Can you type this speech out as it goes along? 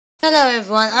Hello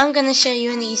everyone, I'm going to show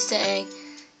you an Easter egg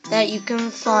that you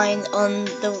can find on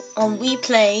Wii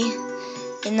Play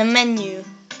in the menu.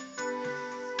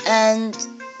 And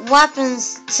what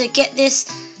happens to get this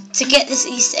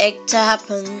Easter egg to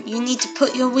happen, you need to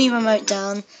put your Wii remote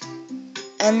down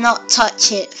and not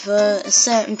touch it for a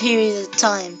certain period of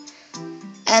time.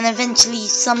 And eventually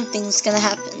something's going to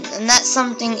happen, and that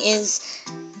something is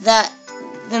that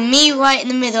the me right in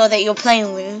the middle that you're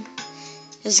playing with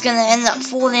is going to end up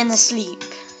falling asleep,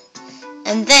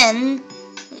 and then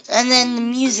the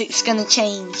music's going to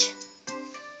change.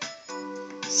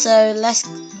 So let's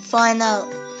find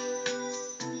out.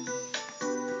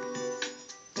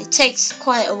 It takes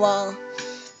quite a while,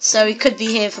 so we could be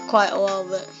here for quite a while,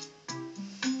 but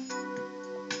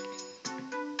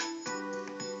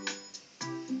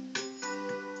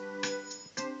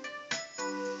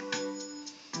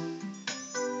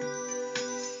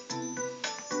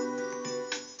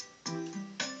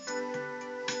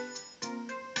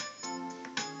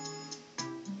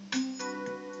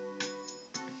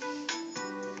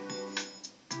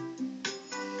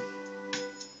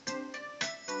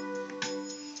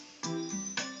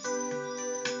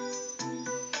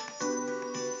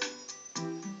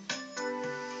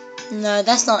no,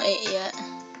 that's not it yet.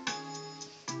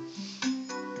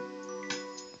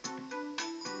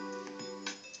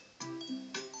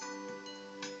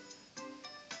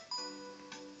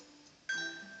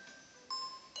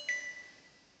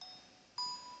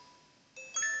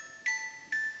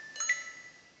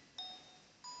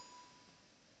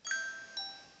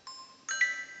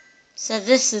 So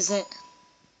this is it.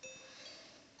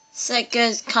 So it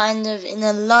goes kind of in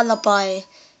a lullaby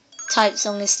type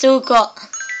song. It's still got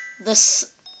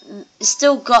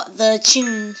the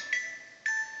tune.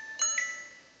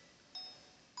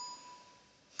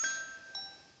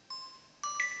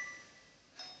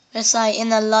 It's like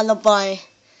in a lullaby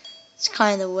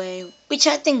kind of way, which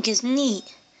I think is neat.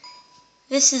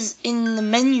 This is in the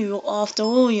menu after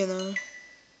all, you know.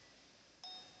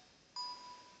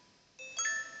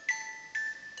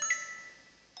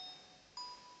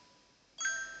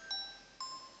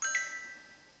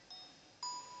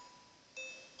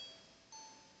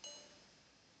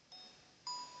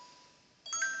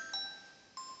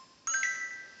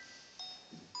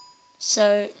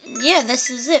 So yeah, this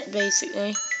is it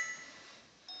basically.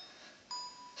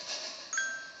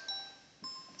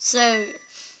 So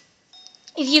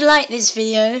if you like this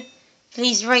video,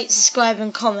 please rate, subscribe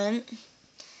and comment,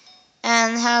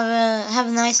 and have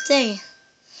a nice day.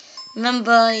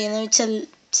 Remember, you know, to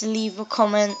leave a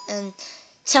comment and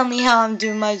tell me how I'm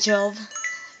doing my job.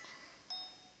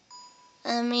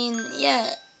 I mean,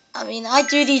 yeah, I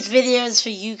do these videos for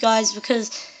you guys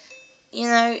because, you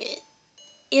know,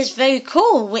 it's very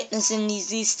cool witnessing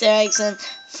these Easter eggs and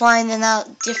finding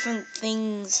out different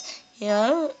things, you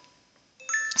know.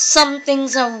 Some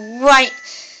things are right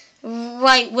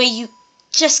where you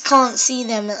just can't see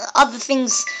them, and other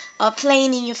things are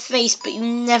plain in your face but you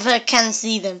never can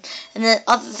see them, and then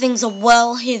other things are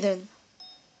well hidden,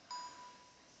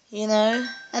 you know.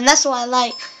 And that's what I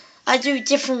like. I do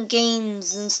different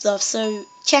games and stuff, so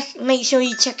make sure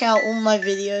you check out all my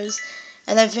videos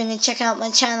and everything, and check out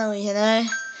my channel, you know.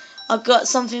 I've got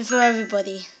something for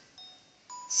everybody.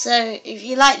 So if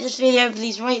you like this video,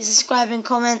 please rate, subscribe and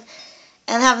comment,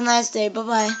 and have a nice day. Bye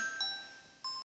bye.